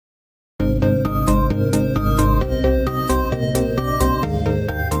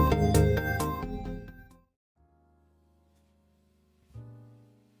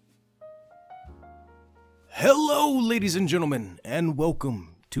ladies and gentlemen, and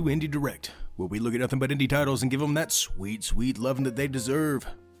welcome to Indie Direct, where we look at nothing but indie titles and give them that sweet, sweet loving that they deserve.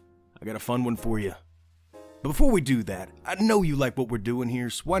 I got a fun one for you. But before we do that, I know you like what we're doing here,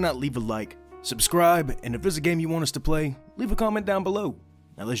 so why not leave a like, subscribe, and if there's a game you want us to play, leave a comment down below.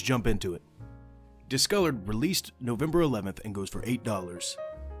 Now let's jump into it. Discolored released November 11th and goes for $8.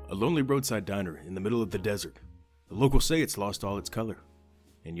 A lonely roadside diner in the middle of the desert. The locals say it's lost all its color,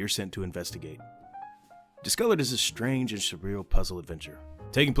 and you're sent to investigate. Discolored is a strange and surreal puzzle adventure,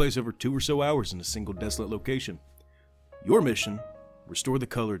 taking place over 2 or so hours in a single desolate location. Your mission: restore the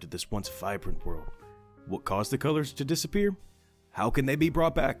color to this once vibrant world. What caused the colors to disappear? How can they be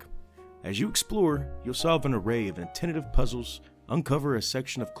brought back? As you explore, you'll solve an array of tentative puzzles, uncover a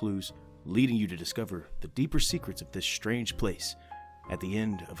section of clues, leading you to discover the deeper secrets of this strange place at the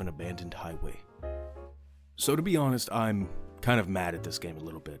end of an abandoned highway. So to be honest, I'm kind of mad at this game a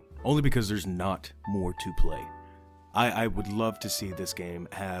little bit, only because there's not more to play. I would love to see this game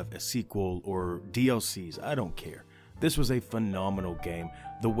have a sequel or DLCs, I don't care. This was a phenomenal game.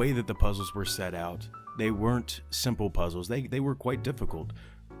 The way that the puzzles were set out, they weren't simple puzzles, they were quite difficult,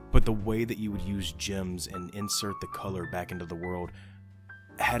 but the way that you would use gems and insert the color back into the world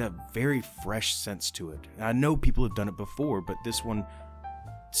had a very fresh sense to it. And I know people have done it before, but this one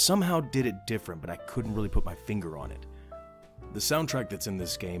somehow did it different, but I couldn't really put my finger on it. The soundtrack that's in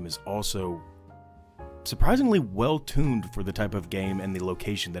this game is also surprisingly well tuned for the type of game and the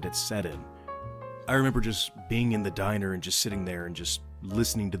location that it's set in. I remember just being in the diner and just sitting there and just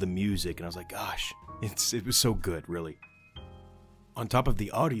listening to the music, and I was like, gosh, it was so good, really. On top of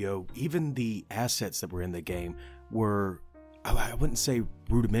the audio, even the assets that were in the game were, I wouldn't say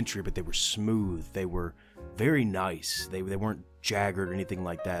rudimentary, but they were smooth. They were very nice. They weren't jagged or anything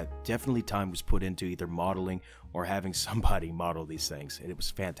like that. Definitely time was put into either modeling or having somebody model these things, and it was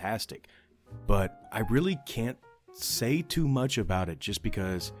fantastic. But I really can't say too much about it, just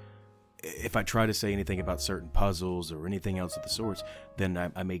because if I try to say anything about certain puzzles or anything else of the sorts, then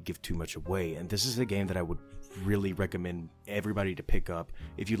I may give too much away. And this is a game that I would really recommend everybody to pick up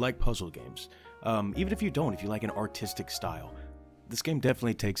if you like puzzle games. Even if you don't, if you like an artistic style. This game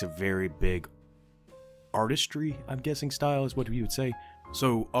definitely takes a very big artistry, I'm guessing, style is what you would say.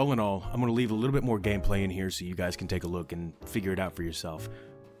 So all in all, I'm going to leave a little bit more gameplay in here so you guys can take a look and figure it out for yourself.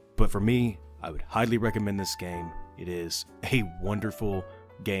 But for me, I would highly recommend this game. It is a wonderful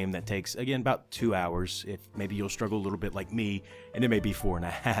game that takes, again, about 2 hours. If maybe you'll struggle a little bit like me, and it may be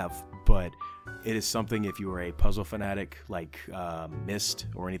 4.5, but it is something, if you are a puzzle fanatic like Myst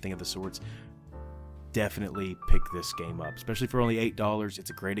or anything of the sorts, definitely pick this game up, especially for only $8.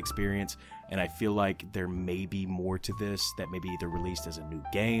 It's a great experience, and I feel like there may be more to this that may be either released as a new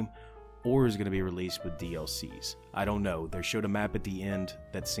game or is going to be released with DLCs. I don't know. They showed a map at the end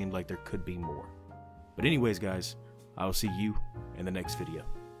that seemed like there could be more. But anyways, guys, I will see you in the next video.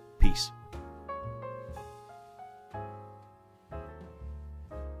 Peace.